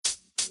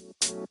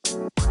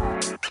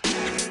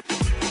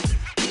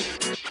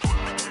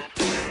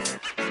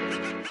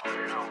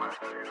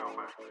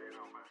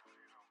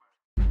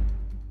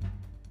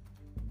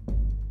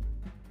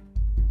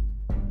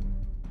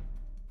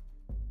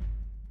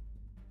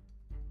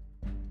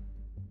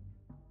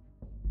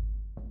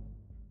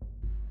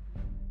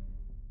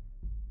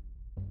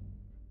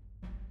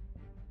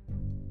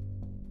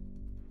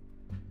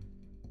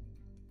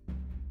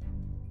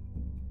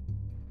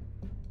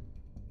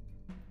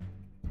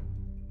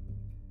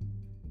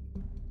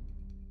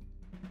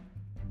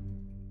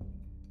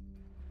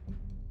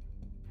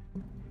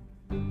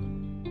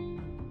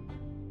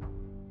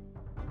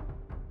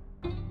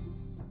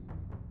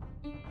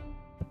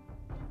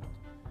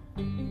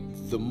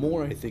The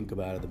more I think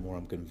about it, the more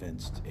I'm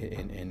convinced.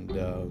 And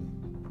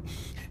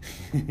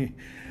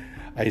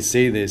I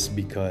say this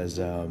because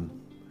I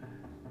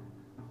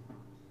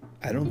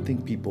don't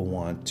think people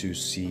want to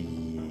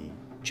see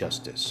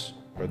justice,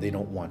 or they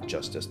don't want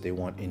justice. They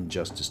want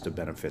injustice to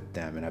benefit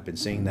them. And I've been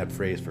saying that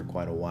phrase for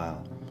quite a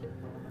while.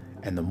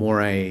 And the more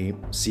I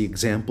see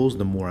examples,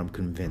 the more I'm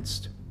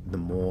convinced. The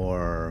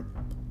more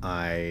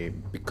I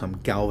become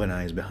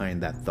galvanized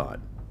behind that thought.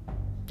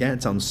 Yeah,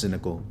 it sounds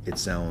cynical. It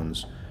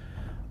sounds,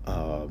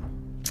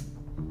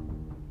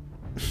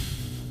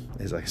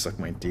 as I suck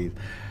my teeth,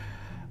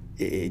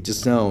 it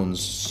just sounds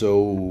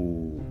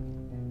so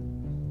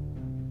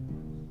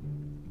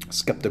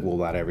skeptical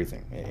about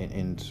everything.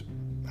 And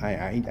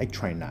I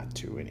try not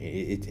to. And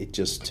it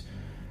just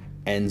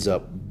ends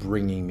up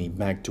bringing me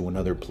back to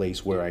another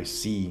place where I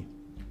see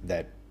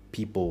that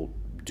people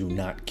do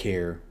not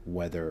care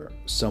whether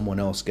someone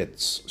else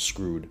gets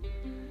screwed,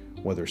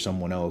 whether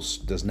someone else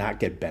does not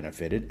get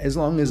benefited, as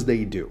long as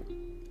they do.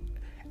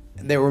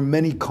 There were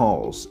many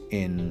calls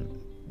in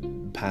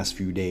the past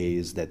few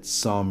days that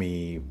saw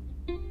me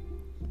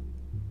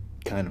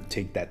kind of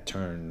take that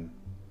turn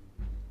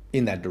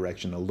in that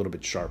direction a little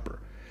bit sharper.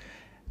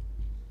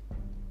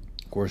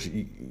 Of course,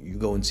 you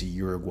go and see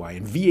Uruguay,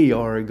 and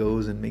VAR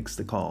goes and makes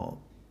the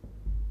call.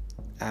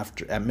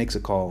 Makes a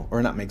call,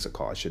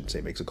 I shouldn't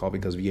say makes a call,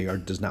 because VAR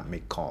does not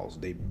make calls.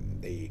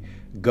 They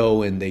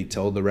go and they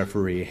tell the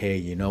referee, hey,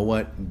 you know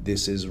what,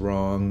 this is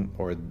wrong,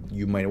 or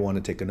you might want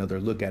to take another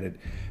look at it,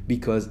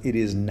 because it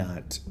is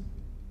not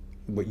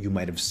what you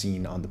might have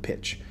seen on the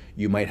pitch.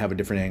 You might have a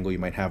different angle, you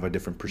might have a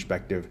different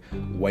perspective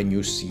when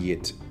you see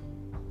it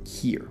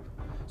here.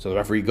 So the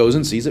referee goes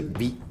and sees it.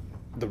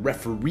 The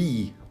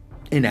referee,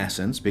 in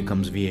essence,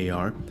 becomes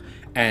VAR,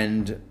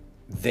 and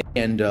they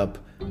end up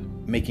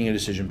making a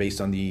decision based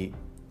on the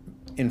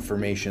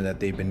information that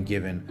they've been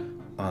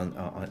given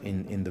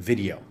in the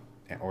video,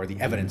 or the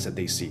evidence that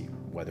they see,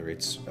 whether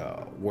it's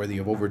worthy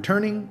of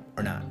overturning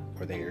or not,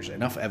 or there's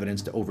enough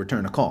evidence to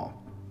overturn a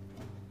call.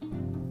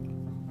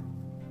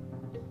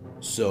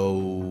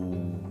 So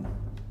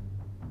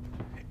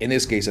in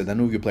this case, a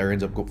Danubio player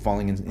ends up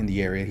falling in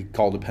the area. He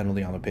called a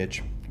penalty on the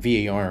pitch.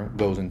 VAR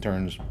goes and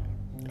turns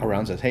around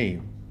and says,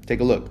 hey, take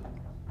a look.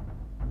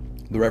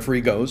 The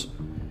referee goes,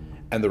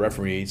 and the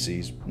referee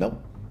sees,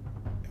 no.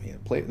 I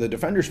mean, the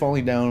defender's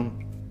falling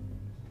down,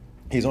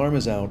 his arm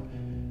is out,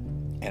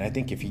 and I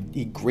think if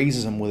he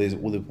grazes him with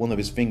one of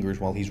his fingers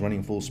while he's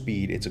running full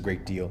speed, it's a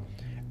great deal.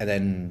 And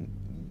then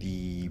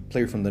the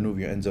player from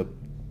Danubio ends up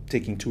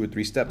taking 2 or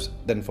 3 steps,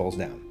 then falls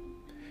down.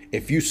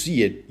 If you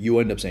see it, you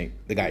end up saying,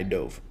 the guy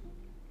dove.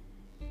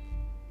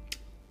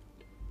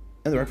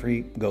 And the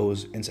referee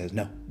goes and says,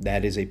 no,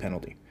 that is a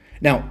penalty.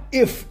 Now,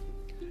 if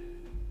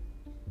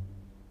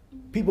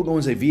people go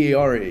and say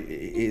VAR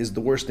is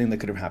the worst thing that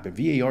could have happened,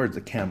 VAR is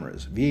the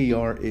cameras.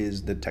 VAR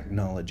is the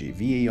technology.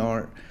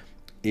 VAR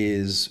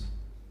is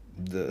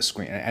the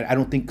screen. I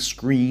don't think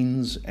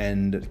screens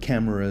and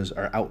cameras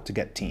are out to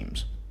get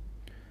teams.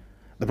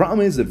 The problem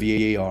is that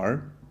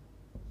VAR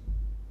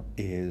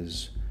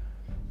is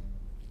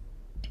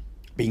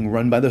being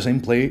run by the same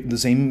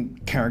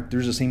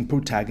characters, the same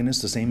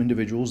protagonists, the same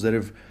individuals that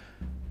have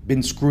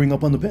been screwing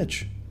up on the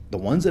pitch. The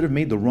ones that have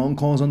made the wrong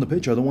calls on the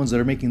pitch are the ones that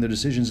are making the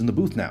decisions in the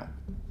booth now.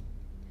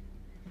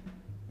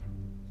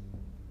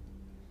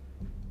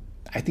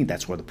 I think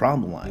that's where the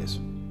problem lies.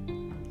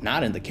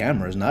 Not in the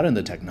cameras, not in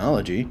the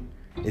technology.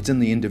 It's in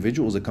the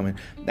individuals that come in.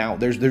 Now,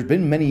 there's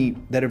been many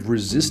that have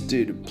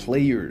resisted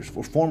players,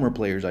 or former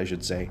players, I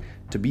should say,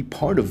 to be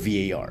part of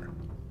VAR,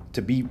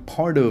 to be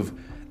part of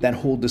that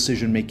whole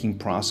decision-making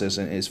process,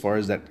 and as far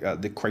as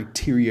that the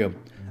criteria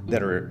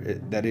that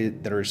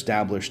are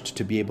established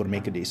to be able to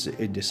make a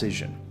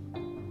decision.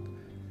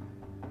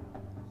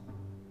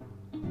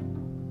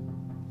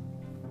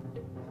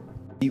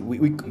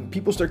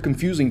 People start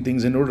confusing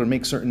things in order to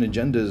make certain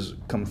agendas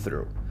come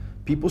through.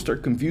 People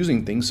start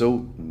confusing things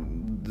so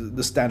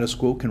the status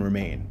quo can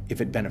remain if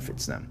it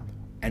benefits them,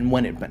 and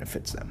when it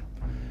benefits them.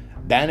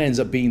 That ends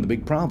up being the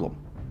big problem.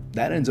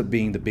 That ends up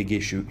being the big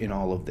issue in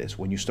all of this.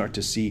 When you start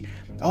to see,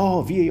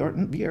 oh, VAR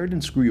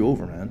didn't screw you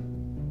over, man.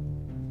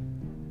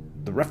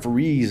 The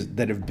referees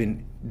that have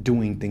been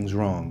doing things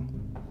wrong,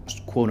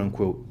 quote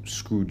unquote,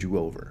 screwed you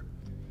over.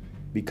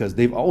 Because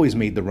they've always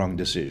made the wrong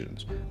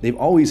decisions. They've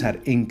always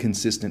had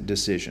inconsistent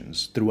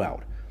decisions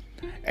throughout.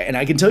 And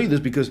I can tell you this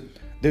because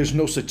there's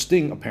no such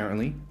thing,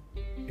 apparently,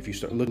 if you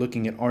start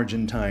looking at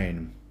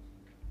Argentine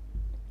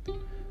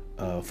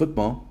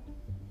football,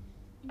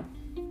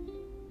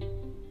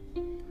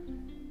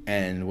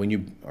 and when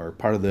you are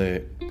part of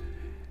the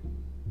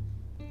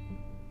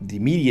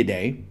media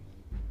day,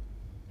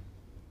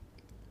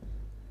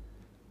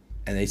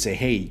 and they say,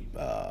 hey,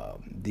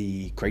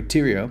 the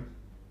criteria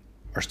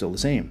are still the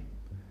same.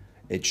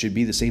 It should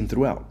be the same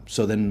throughout.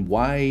 So then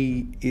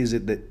why is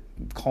it that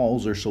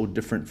calls are so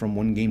different from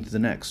one game to the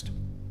next,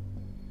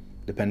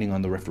 depending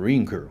on the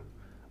refereeing crew?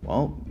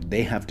 Well,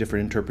 they have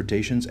different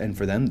interpretations, and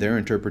for them, their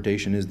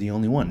interpretation is the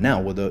only one.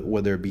 Now,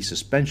 will there be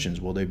suspensions?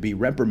 Will there be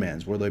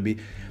reprimands? Will there be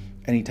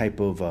any type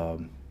of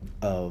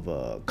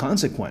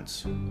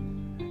consequence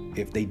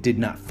if they did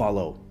not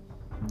follow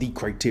the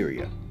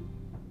criteria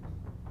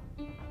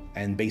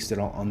and based it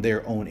on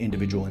their own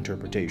individual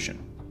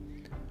interpretation?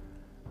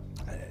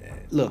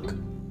 Look,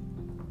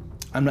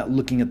 I'm not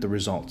looking at the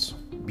results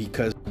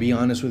because, to be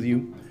honest with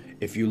you,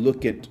 if you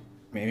look at,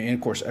 and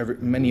of course,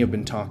 many have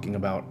been talking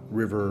about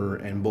River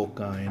and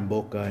Boca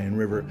and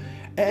River,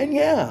 and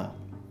yeah,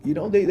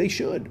 they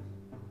should.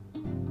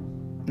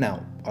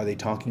 Now, are they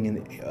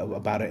talking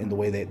about it in the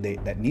way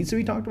that needs to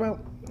be talked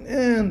about?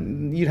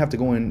 And you'd have to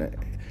go in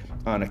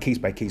on a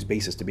case-by-case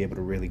basis to be able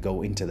to really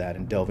go into that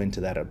and delve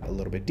into that a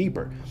little bit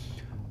deeper.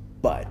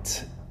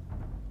 But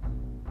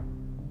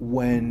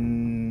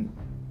when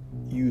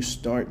you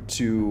start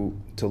to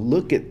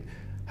look at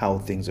how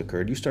things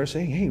occurred, you start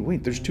saying, hey,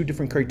 wait, there's two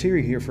different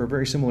criteria here for a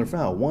very similar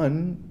foul.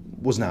 One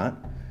was not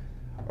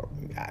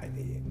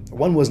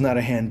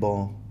a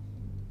handball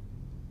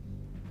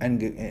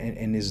and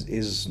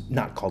is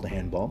not called a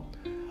handball.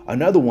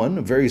 Another one,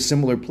 a very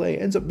similar play,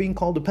 ends up being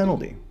called a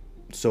penalty.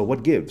 So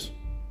what gives?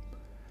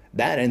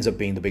 That ends up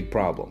being the big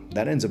problem.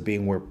 That ends up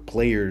being where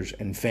players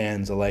and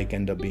fans alike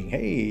end up being,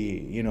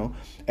 hey,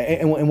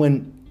 and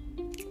when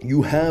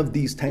you have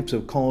these types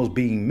of calls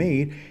being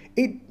made,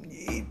 it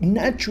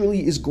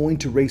naturally is going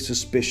to raise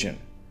suspicion.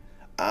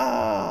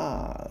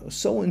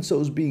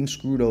 So-and-so's being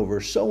screwed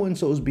over,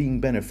 so-and-so's being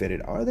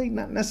benefited. Are they?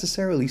 Not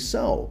necessarily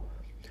so.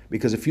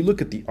 Because if you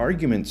look at the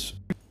arguments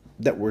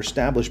that were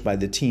established by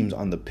the teams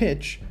on the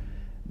pitch,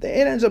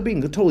 it ends up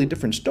being a totally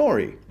different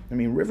story. I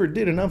mean, River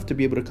did enough to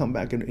be able to come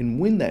back and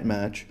win that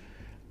match.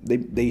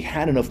 They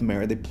had enough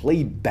merit. They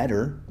played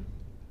better.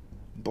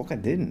 Boca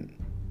didn't.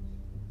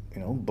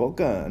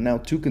 Boca now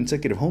 2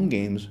 consecutive home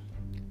games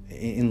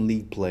in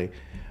league play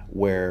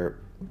where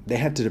they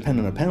had to depend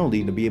on a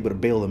penalty to be able to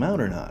bail them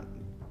out or not.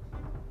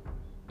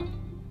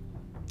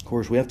 Of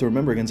course, we have to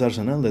remember against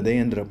Arsenal that they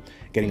ended up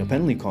getting a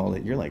penalty call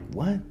that you're like,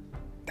 what?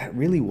 That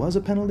really was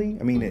a penalty?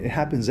 I mean, it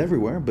happens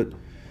everywhere, but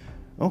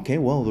okay,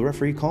 well, the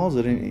referee calls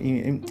it,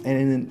 and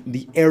in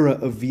the era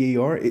of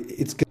VAR,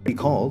 it's going to be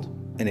called,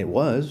 and it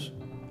was.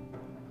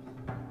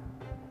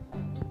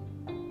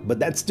 But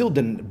that still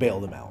didn't bail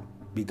them out,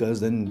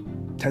 because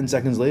then 10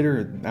 seconds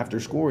later,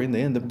 after scoring,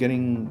 they end up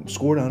getting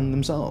scored on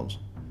themselves.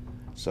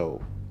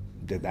 So,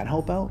 did that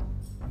help out?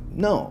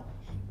 No.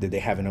 Did they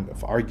have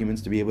enough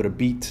arguments to be able to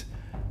beat,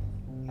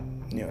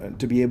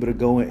 to be able to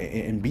go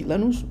and beat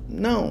Lanús?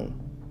 No.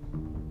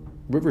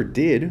 River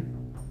did.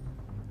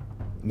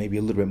 Maybe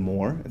a little bit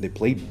more. They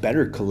played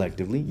better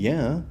collectively,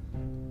 yeah.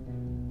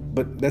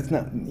 But that's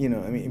not, I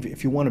mean,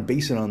 if you want to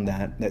base it on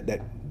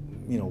that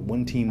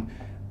one team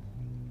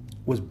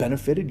was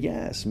benefited,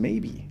 yes,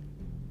 maybe.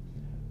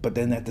 But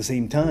then at the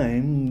same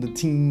time, the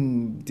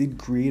team did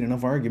create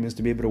enough arguments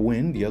to be able to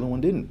win. The other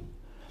one didn't.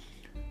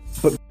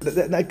 But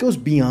that goes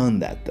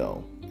beyond that,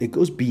 though. It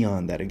goes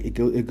beyond that.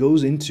 It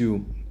goes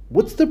into,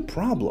 what's the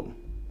problem?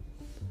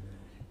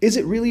 Is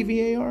it really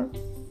VAR?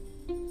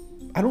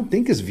 I don't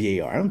think it's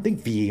VAR. I don't think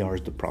VAR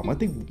is the problem. I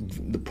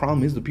think the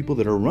problem is the people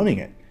that are running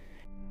it.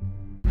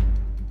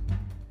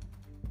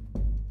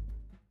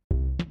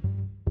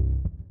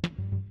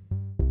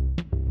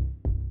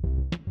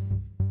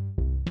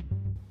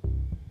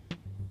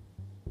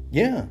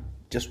 Yeah,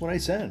 just what I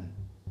said.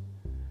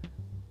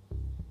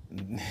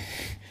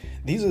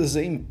 These are the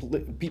same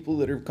people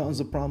that have caused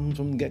the problems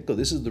from the get-go.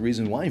 This is the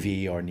reason why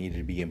VAR needed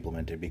to be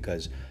implemented,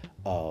 because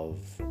of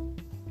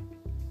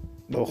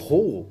a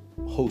whole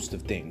host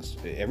of things.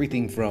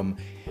 Everything from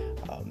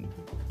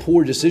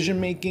poor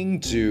decision-making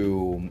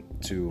to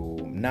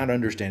not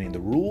understanding the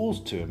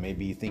rules, to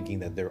maybe thinking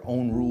that their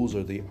own rules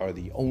are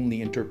the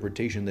only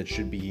interpretation that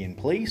should be in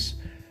place,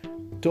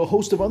 to a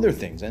host of other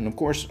things. And of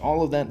course,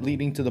 all of that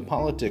leading to the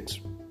politics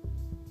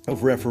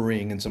of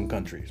refereeing in some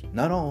countries.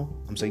 Not all,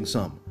 I'm saying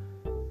some.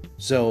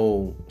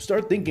 So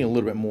start thinking a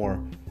little bit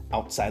more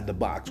outside the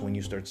box when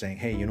you start saying,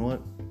 hey, you know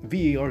what?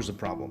 VAR is a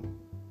problem.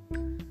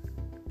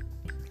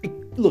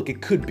 Look,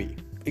 it could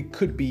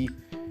be,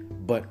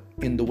 but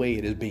in the way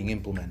it is being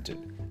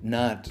implemented,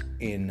 not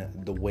in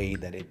the way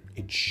that it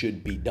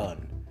should be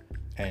done.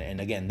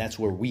 And again, that's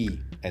where we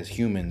as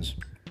humans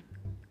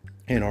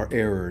and our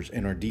errors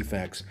and our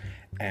defects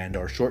and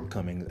our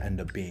shortcomings end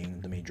up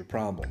being the major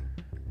problem.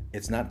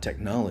 It's not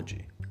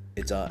technology,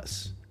 it's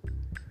us.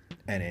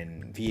 And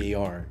in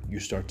VAR, you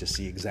start to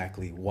see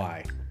exactly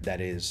why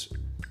that is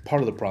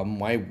part of the problem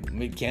why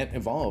it can't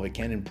evolve, it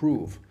can't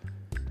improve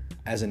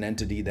as an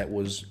entity that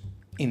was,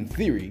 in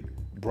theory,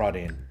 brought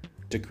in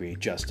to create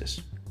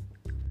justice.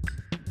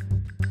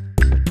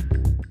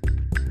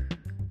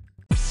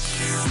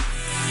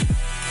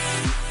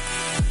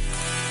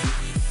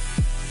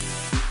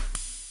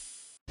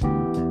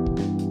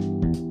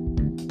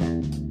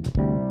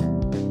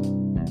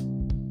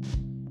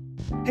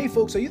 Hey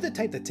folks, are you the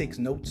type that takes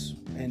notes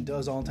and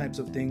does all types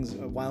of things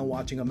while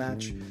watching a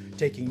match?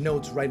 Taking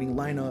notes, writing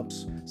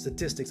lineups,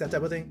 statistics, that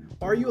type of thing?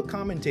 Or are you a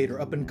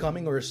commentator, up and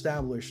coming or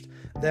established,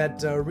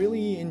 that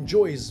really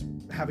enjoys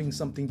having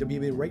something to be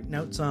able to write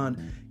notes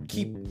on,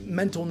 keep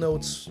mental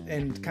notes,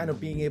 and kind of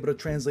being able to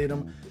translate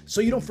them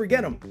so you don't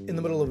forget them in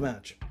the middle of a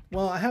match?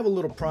 Well, I have a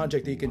little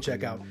project that you can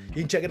check out. You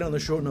can check it out in the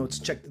show notes,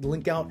 check the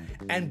link out,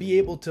 and be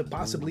able to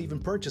possibly even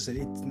purchase it.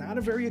 It's not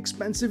a very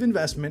expensive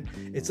investment.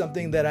 It's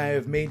something that I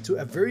have made to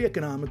a very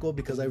economical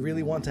because I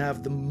really want to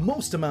have the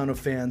most amount of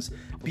fans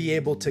be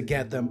able to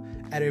get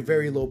them at a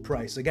very low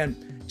price.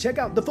 Again, check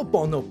out the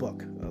Football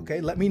Notebook. Okay,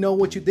 let me know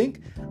what you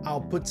think.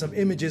 I'll put some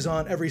images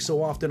on every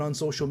so often on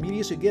social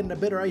media so you're getting a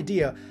better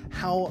idea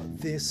how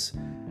this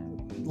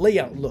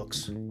layout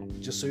looks,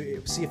 just so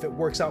you see if it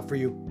works out for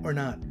you or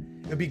not.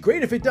 It'd be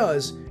great if it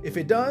does. If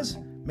it does,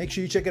 make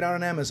sure you check it out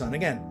on Amazon.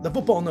 Again, the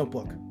Football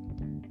Notebook.